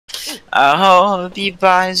I hope he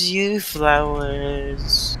buys you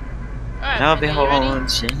flowers. Alright, I'll be Panda, you ready?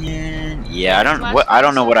 holding. Yeah, I Flashlight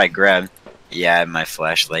don't know what stuff? I grabbed. Yeah, I have my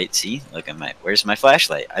flashlight. See, look at my. Where's my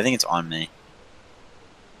flashlight? I think it's on me.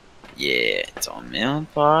 Yeah, it's on me.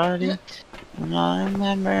 Body. I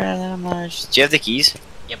remember that much. Do you have the keys?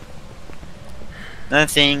 Yep. The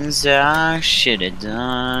things that I should have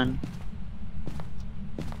done.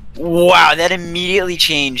 Wow, that immediately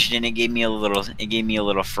changed, and it gave me a little. It gave me a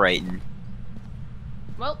little frightened.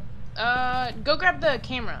 Well, go grab the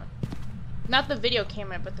camera. Not the video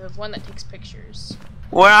camera, but the one that takes pictures.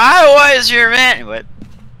 When I was your man. What?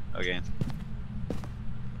 Okay.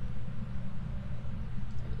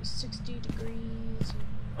 60 degrees.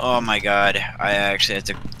 Oh my god, I actually have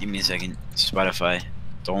to give me a second. Spotify.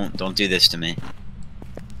 Don't do this to me.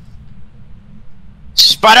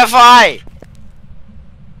 Spotify!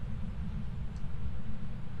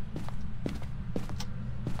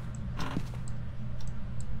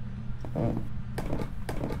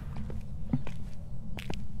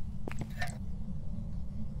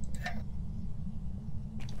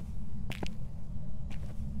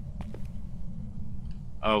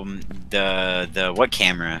 Oh, the what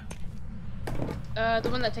camera? The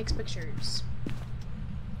one that takes pictures.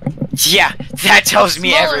 Yeah, that tells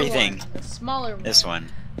me Smaller everything. One, the smaller one. This one.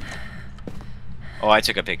 Oh, I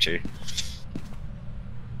took a picture.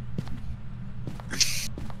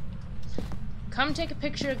 Come take a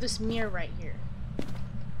picture of this mirror right here.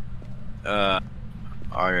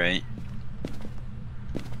 Alright.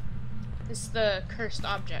 It's the cursed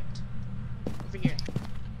object. Over here.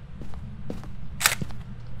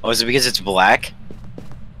 Oh, is it because it's black?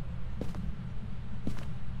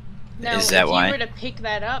 Now, Is that why? if you were to pick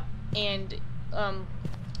that up and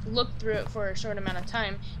look through it for a short amount of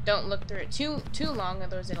time, don't look through it too long,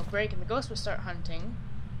 otherwise it'll break and the ghost will start hunting.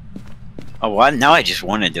 Oh, what? Now I just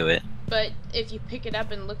want to do it. But if you pick it up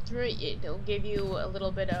and look through it, it'll give you a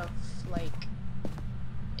little bit of like,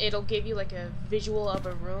 it'll give you like a visual of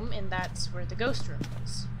a room, and that's where the ghost room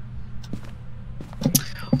is.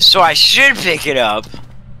 So I should pick it up.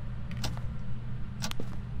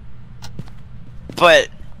 But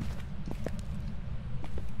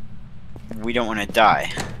we don't want to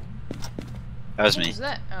die. That was What me. was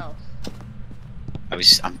that? Oh.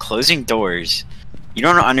 I'm closing doors. You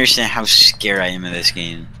don't understand how scared I am of this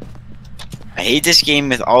game. I hate this game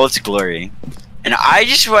with all its glory. And I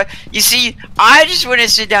just want, you see, I just want to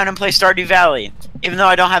sit down and play Stardew Valley, even though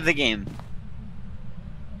I don't have the game.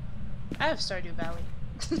 I have Stardew Valley.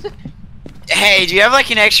 Hey, do you have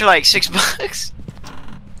like an extra like $6?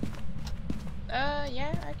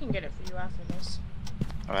 Yeah, I can get it for you after this.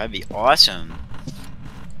 Oh, that'd be awesome.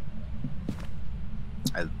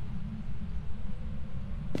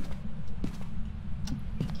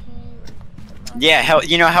 Yeah,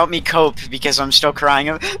 help me cope because I'm still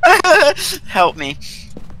crying. Help me.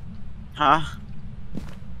 Huh?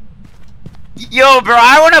 Yo, bro,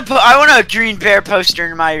 I want a green bear poster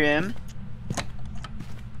in my room.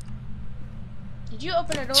 Did you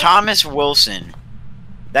open a door? Thomas Wilson.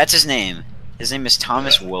 That's his name. His name is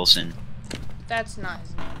Thomas Wilson. That's not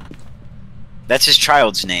his name. That's his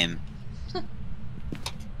child's name.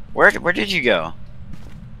 Where did you go?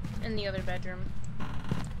 In the other bedroom.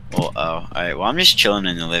 Well, oh, alright, well I'm just chilling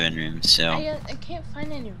in the living room, so. I can't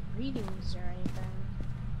find any readings or anything.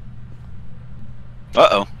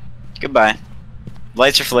 Uh-oh. Goodbye.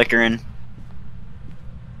 Lights are flickering.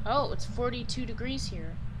 Oh, it's 42 degrees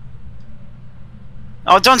here.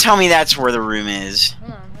 Oh, don't tell me that's where the room is.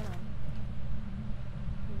 Hold on.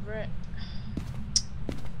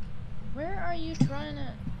 Where are you trying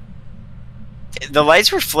to... The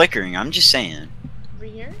lights were flickering, I'm just saying. Over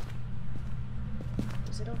here?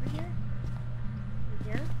 Is it over here?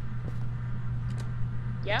 Over here?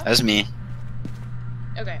 Yeah? That's me.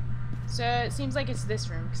 Okay. So it seems like it's this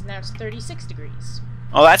room, because now it's 36 degrees.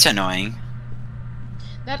 Oh, that's annoying.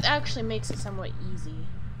 That actually makes it somewhat easy.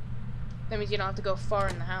 That means you don't have to go far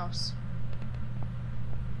in the house.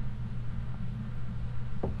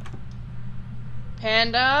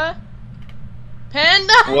 Panda?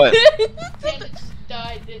 Panda? What? Panda just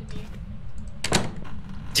died, didn't he?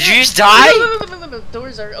 Did you just die? No,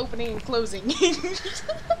 doors are opening and closing. Panda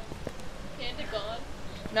gone?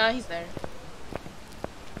 Nah, he's there.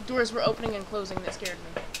 Doors were opening and closing, that scared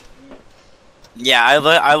me. Yeah,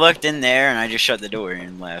 I looked in there and I just shut the door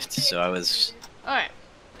and left, so I was... Alright.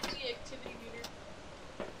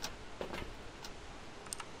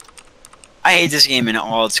 I hate this game in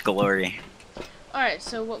all its glory. Alright,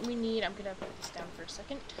 so what we need, I'm gonna put this down for a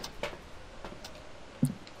second.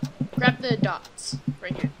 Grab the dots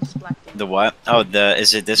right here. This black thing. The what? Oh,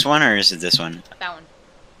 is it this one or is it this one? That one.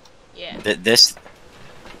 Yeah. This.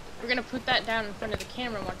 We're gonna put that down in front of the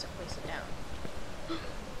camera once I place it down.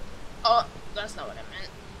 Oh, that's not what I meant.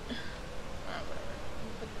 Whatever. Let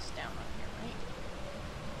me put this down on here, right?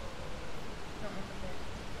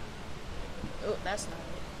 Oh, that's not it.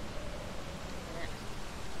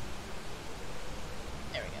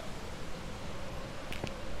 There we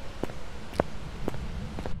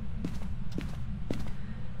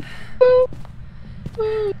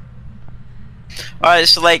go. Alright,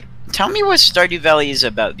 so like, tell me what Stardew Valley is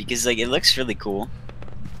about, because like, it looks really cool.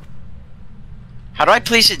 How do I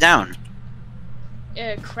place it down?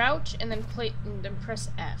 Crouch and then press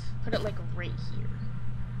F. Put it like right here.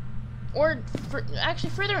 Or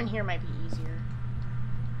actually, further in here might be easier.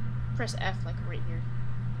 Press F like right here.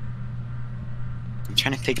 I'm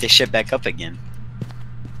trying to pick this shit back up again.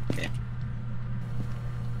 Okay.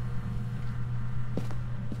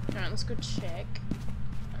 Alright, let's go check.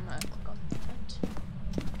 I'm gonna click on that.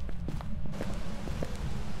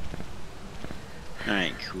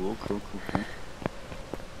 Alright, cool.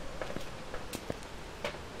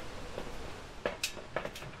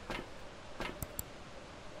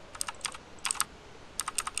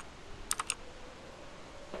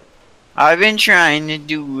 I've been trying to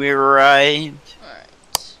do it right. Alright.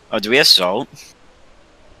 Oh, do we have salt?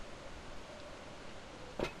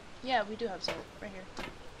 Yeah, we do have salt right here.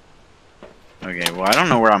 Okay, well I don't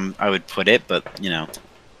know where I would put it, but you know.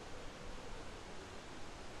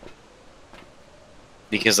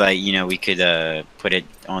 Because we could put it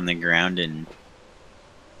on the ground and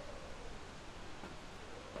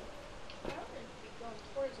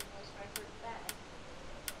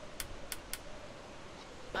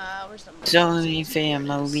where's the it's only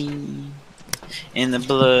family in the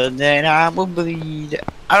blood that I will bleed.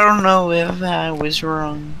 I don't know if I was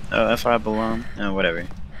wrong. Oh, if I belong. Oh, whatever.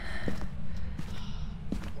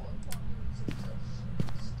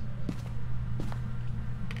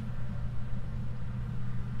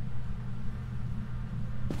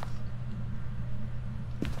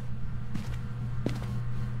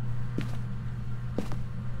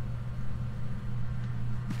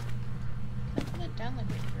 Down like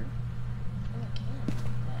right here. Oh, I can't.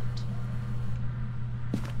 That.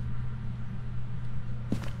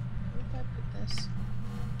 Where if I put this?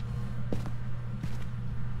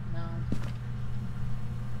 No.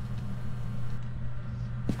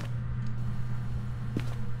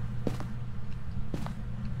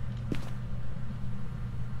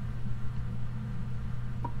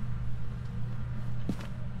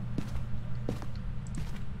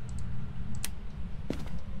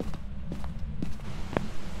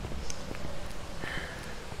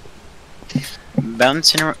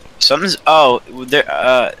 Bouncing around. Something's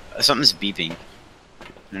beeping.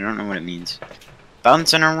 I don't know what it means.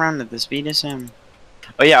 Bouncing around at the speed of sound.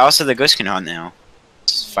 Oh yeah, also the ghost can hunt now.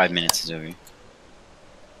 It's 5 minutes is over.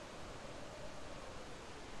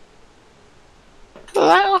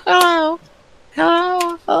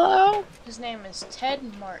 Hello. His name is Ted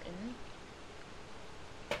Martin.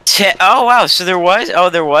 Oh wow, so there was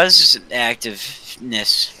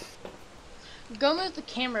activeness. Go move the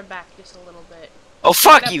camera back just a little bit. Oh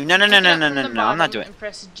fuck Pick you! up- No, pick it up from the I'm not bottom doing. And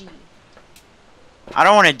press G. I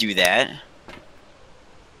don't want to do that.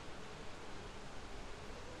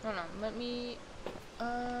 Hold on, let me.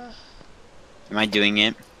 Am I doing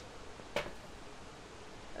it?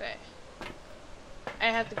 Okay. I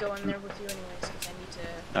have to go in there with you anyways because I need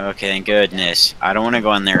to. Okay, thank goodness. I don't want to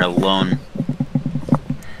go in there alone.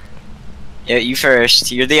 Yeah, you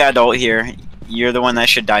first. You're the adult here. You're the one that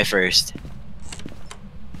should die first.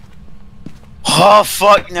 Oh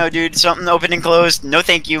fuck no, dude! Something opened and closed. No,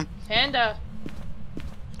 thank you. Panda.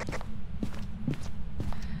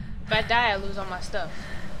 If I die, I lose all my stuff.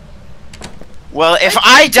 Well, if Wait,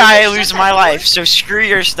 I did you die, I shut lose that my door? life. So screw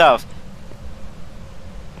your stuff.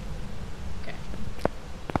 Okay.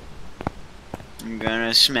 I'm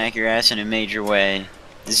gonna smack your ass in a major way.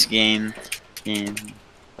 This game.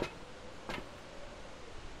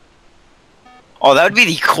 Oh, that would be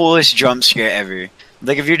the coolest jump scare ever.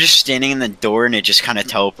 Like if you're just standing in the door and it just kind of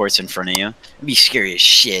teleports in front of you. It'd be scary as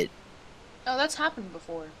shit. Oh, that's happened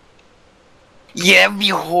before. Yeah, it'd be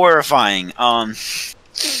horrifying. Let's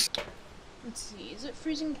see. Is it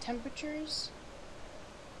freezing temperatures?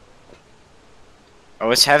 Oh,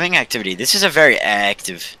 it's having activity. This is a very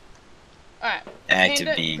active Alright.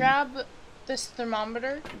 Active being. Grab this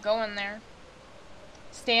thermometer, go in there,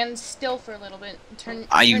 stand still for a little bit, and turn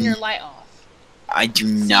your light off. I do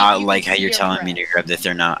See not if you like can how see you're your telling me to breath. grab this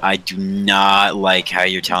or not. I do not like how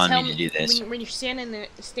you're telling me to do this. When you're standing in the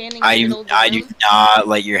middle of the I room, do not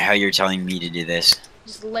like how you're telling me to do this.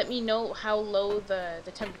 Just let me know how low the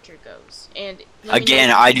temperature goes, and let me know Again,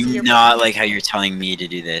 if you I can see do your not breath. like how you're telling me to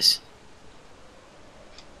do this.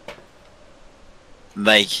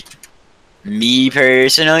 Like, me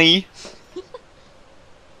personally,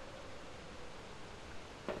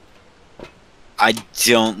 I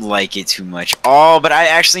don't like it too much. Oh, but I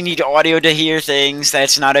actually need audio to hear things.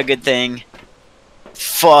 That's not a good thing.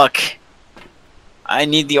 Fuck. I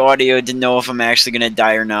need the audio to know if I'm actually gonna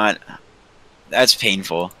die or not. That's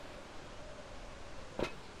painful.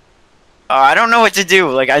 I don't know what to do.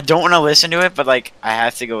 Like, I don't want to listen to it, but, like, I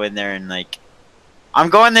have to go in there and, like... I'm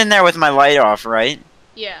going in there with my light off, right?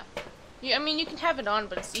 Yeah. I mean, you can have it on,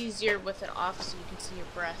 but it's easier with it off so you can see your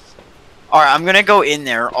breath. Alright, I'm gonna go in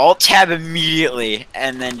there, alt-tab immediately,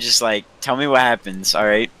 and then just, like, tell me what happens,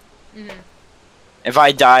 alright? Mm-hmm. If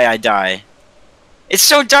I die, I die. It's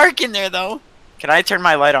so dark in there, though! Can I turn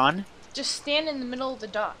my light on? Just stand in the middle of the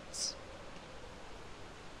dots.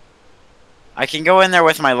 I can go in there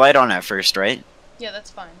with my light on at first, right? Yeah,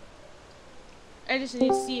 that's fine. I just need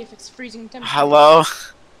to see if it's freezing temperature. Hello?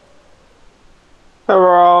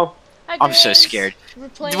 Hello. Hi, I'm so guys. scared. We're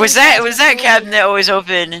playing Was that Phasmophobia. cabinet always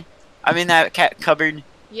open? I mean, that cupboard?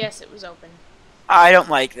 Yes, it was open. I don't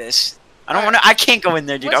like this. I don't Alright. want to. I can't go in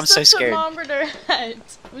there, dude. I'm so scared. What's the thermometer at?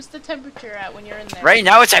 What's the temperature at when you're in there? Right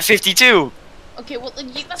now, it's at 52. Okay, well,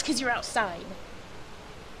 that's because you're outside.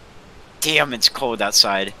 Damn, it's cold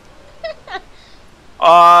outside.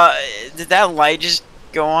 Did that light just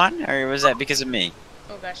go on, or was that because of me?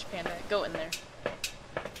 Oh gosh, Panda, go in there.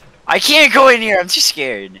 I can't go in here. I'm too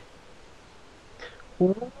scared.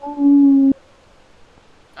 I'm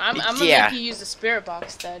gonna Yeah. make you use the spirit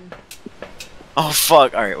box then. Oh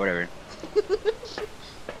fuck. All right, whatever.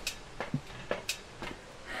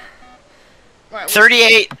 Right,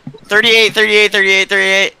 38, 38, 38, 38,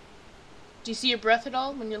 38. do you see your breath at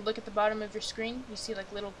all when you look at the bottom of your screen? You see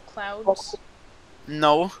like little clouds?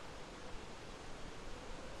 No.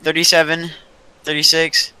 37,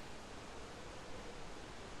 36,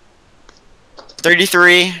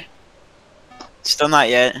 33. Still not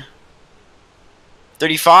yet.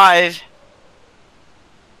 35.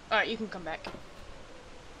 Alright, you can come back.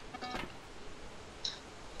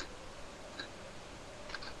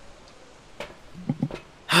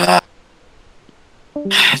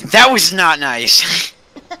 That was not nice.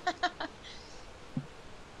 I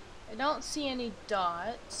don't see any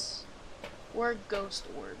dots or ghost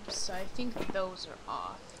orbs, so I think those are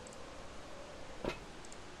off.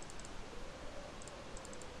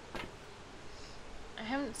 I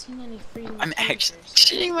haven't seen any freezing I'm actually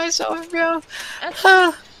temperatures yet. shitting myself, bro.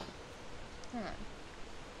 Hold on.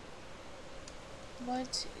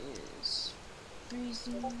 What is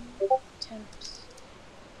freezing temps?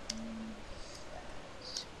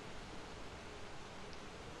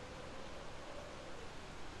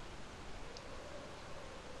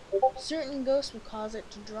 Certain ghosts will cause it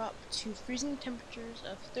to drop to freezing temperatures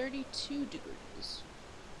of 32 degrees.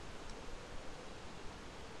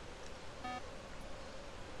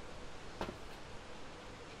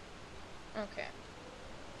 Okay.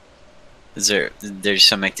 There's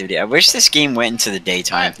some activity. I wish this game went into the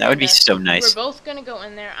daytime. Alright, That would be Panda, so nice. We're both gonna go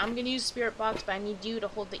in there. I'm gonna use Spirit Box, but I need you to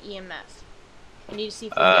hold the EMF. I need to see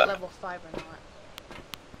if we get level 5 or not.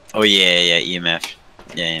 Oh yeah, EMF.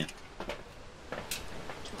 Yeah. Turn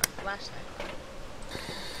my flashlight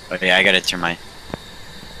on. Okay, I gotta turn my.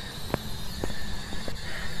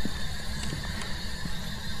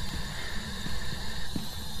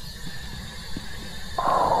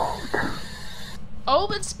 Oh,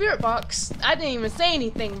 but Spirit Box. I didn't even say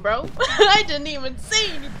anything, bro. I didn't even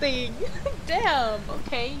say anything. Damn.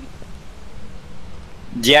 Okay.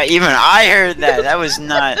 Yeah, even I heard that. That was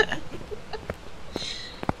not.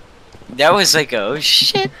 That was like, oh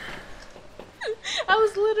shit. I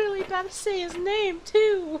was literally about to say his name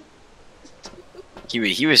too.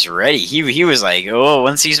 He was ready. He was like, oh,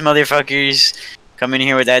 once these motherfuckers come in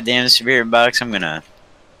here with that damn spirit box, I'm gonna.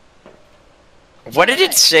 What did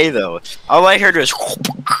it say though? All I heard was.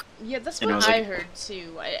 Yeah, that's And what I was I like- heard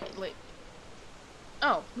too.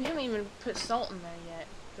 Oh, we haven't even put salt in there yet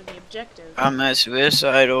for the objective. I'm not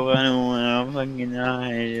suicidal. I don't wanna fucking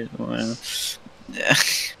die. I just wanna.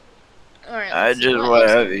 Alright, I let's see, just what want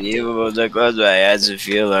is to it? be able to close my eyes and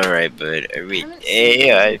feel alright, but every haven't day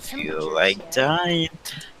seen I any feel temperatures like yet. dying.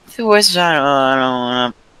 Suicidal, I don't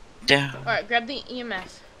wanna die. Alright, grab the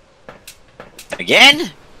EMF.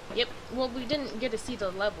 Again? Yep. Well, we didn't get to see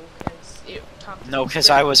the level because it talked. No, because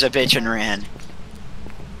I was a bitch and ran.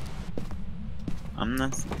 I'm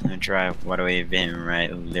not gonna try what do we been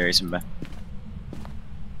right. Oh, there is some. Okay.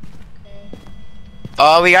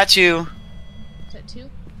 Oh, we got you. Is that 2?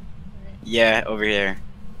 Alright. Yeah, over here.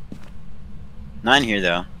 Not in here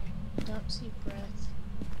though. Don't see breath.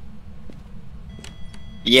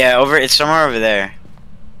 Yeah, it's somewhere over there.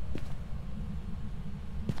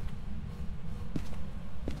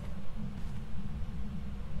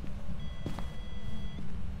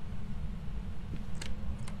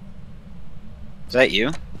 Is that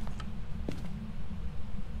you?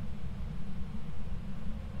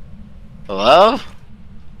 Hello?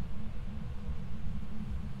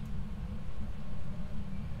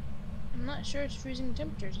 I'm not sure it's freezing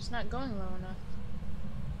temperatures. It's not going low enough.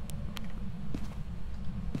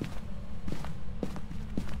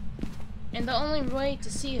 And the only way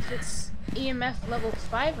to see if it's EMF level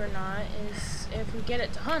 5 or not is if we get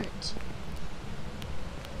it to hunt.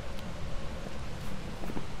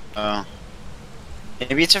 Oh.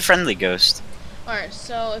 Maybe it's a friendly ghost. Alright,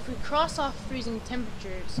 so if we cross off freezing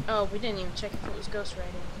temperatures... Oh, we didn't even check if it was ghost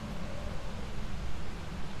writing.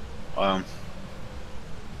 I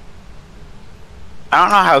don't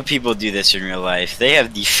know how people do this in real life. They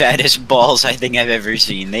have the fattest balls I think I've ever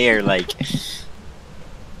seen. They are like...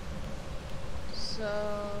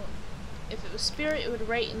 So... If it was spirit, it would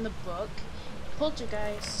write in the book.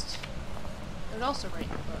 Poltergeist, it would also write in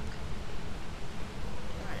the book.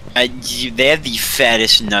 they have the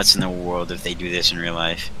fattest nuts in the world if they do this in real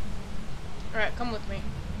life. Alright, come with me.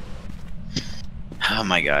 Oh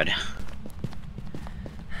my god.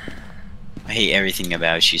 I hate everything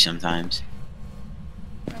about you sometimes.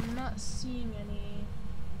 I'm not seeing any...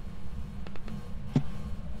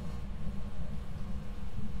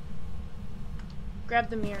 Grab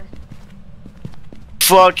the mirror.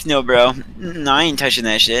 Fuck no, bro. I ain't touching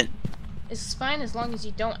that shit. It's fine as long as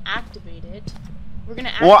you don't activate it. We're gonna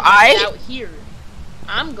activate it out here.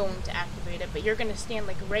 I'm going to activate it, but you're gonna stand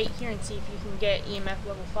like right here and see if you can get EMF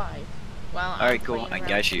level 5. Well, alright, cool. I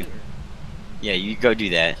got you. Yeah, you go do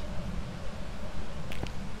that.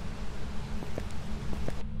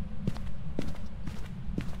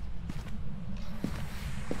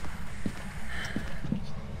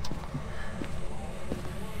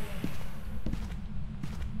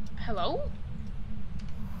 Hello?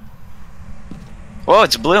 Whoa,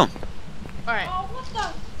 it's blue. Alright. Oh, what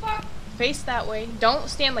the fuck? Face that way. Don't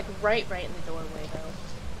stand like right in the doorway though.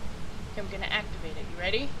 Okay, I'm gonna activate it. You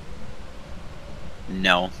ready?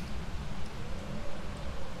 No.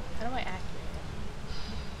 How do I activate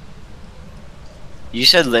it? You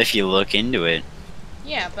said if you look into it.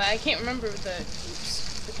 Yeah, but I can't remember the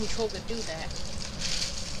control to do that.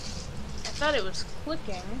 I thought it was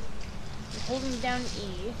clicking and holding down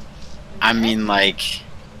E. I mean, like...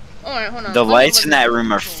 Alright, hold on. The lights in that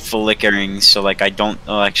room are flickering, so like I don't...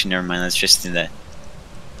 Oh, actually, never mind. Let's just do that.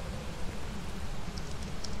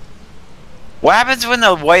 What happens when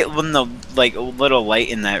the like little light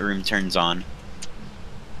in that room turns on?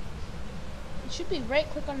 It should be right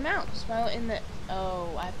click on mouse while in the...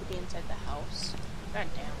 Oh, I have to be inside the house. God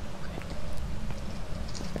damn.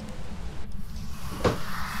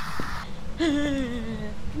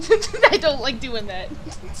 Okay. I don't like doing that.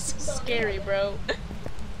 It's so scary, bro.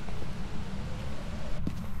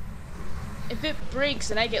 If it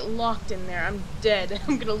breaks and I get locked in there, I'm dead.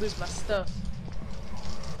 I'm gonna lose my stuff.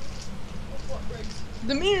 What breaks?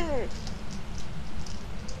 The mirror!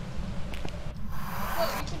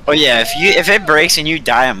 Oh yeah, if it breaks and you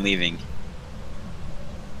die, I'm leaving.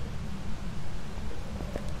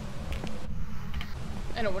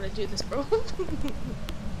 I don't want to do this, bro.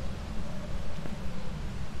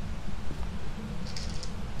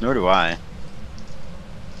 Nor do I.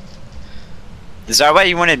 Is that why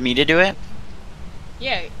you wanted me to do it?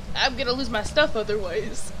 Yeah, I'm gonna lose my stuff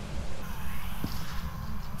otherwise.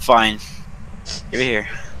 Fine. Give it here.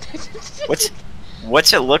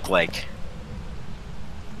 What's it look like?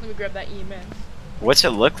 Let me grab that EMF. What's it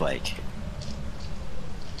look like?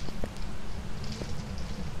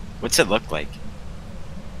 What's it look like?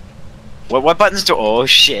 What buttons do? Oh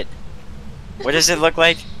shit! What does it look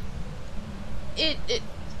like?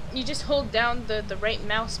 You just hold down the right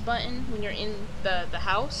mouse button when you're in the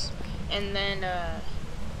house, and then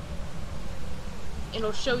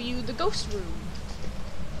it'll show you the ghost room.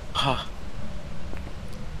 Huh.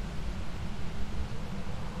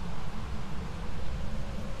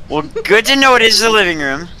 Well, good to know it is the living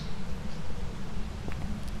room.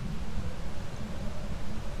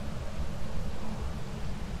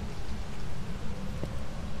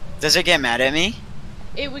 Does it get mad at me?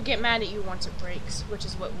 It would get mad at you once it breaks, which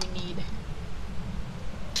is what we need.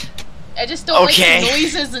 I just don't like the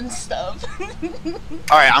noises and stuff.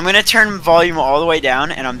 Alright, I'm gonna turn volume all the way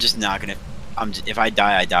down, and I'm just not gonna... if I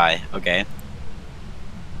die, I die, okay?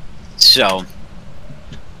 So...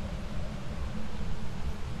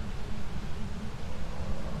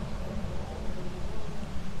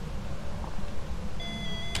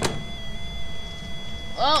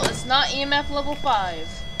 Well, it's not EMF level 5.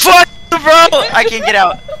 Fuck, bro! I can't get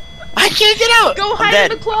out. I can't get out. Go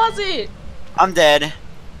hide in the closet. I'm dead.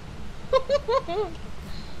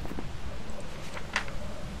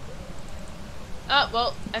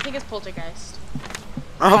 Well, I think it's poltergeist.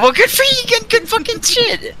 Oh, well, good for you. Good fucking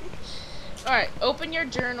shit. Alright, open your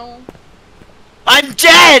journal. I'm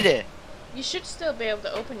dead! You should still be able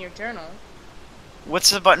to open your journal.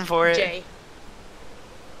 What's the button for it? J.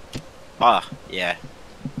 Ah, yeah.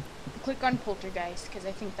 Click on poltergeist, because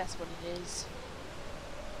I think that's what it is.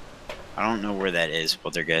 I don't know where that is,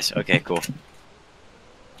 poltergeist. Okay, cool.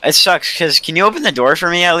 It sucks, because can you open the door for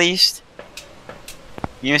me at least?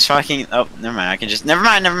 You just fucking... Oh, never mind. I can just... Never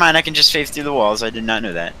mind. I can just fade through the walls. I did not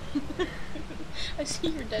know that. I see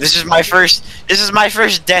your death. This is my first... This is my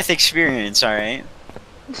first death experience, alright?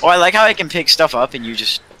 Oh, I like how I can pick stuff up and you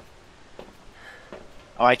just...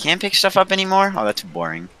 Oh, I can't pick stuff up anymore? Oh, that's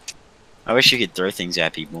boring. I wish you could throw things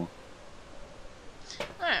at people.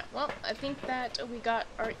 Alright, well, I think that we got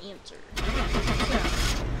our answer.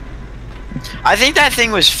 I think that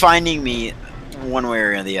thing was finding me one way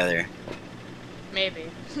or the other. Maybe.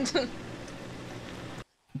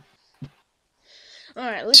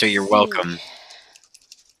 Alright, let's So you're see. welcome.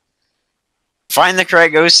 Find the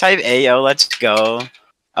correct ghost type. Ayo, let's go.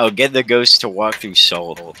 Oh, get the ghost to walk through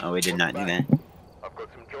salt. Oh, we did not do that. I've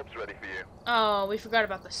got some jobs ready for you. Oh, we forgot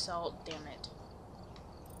about the salt, damn it.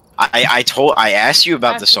 I asked you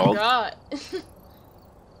about the salt. Forgot.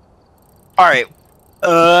 Alright.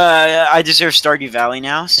 I deserve Stardew Valley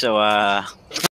now, so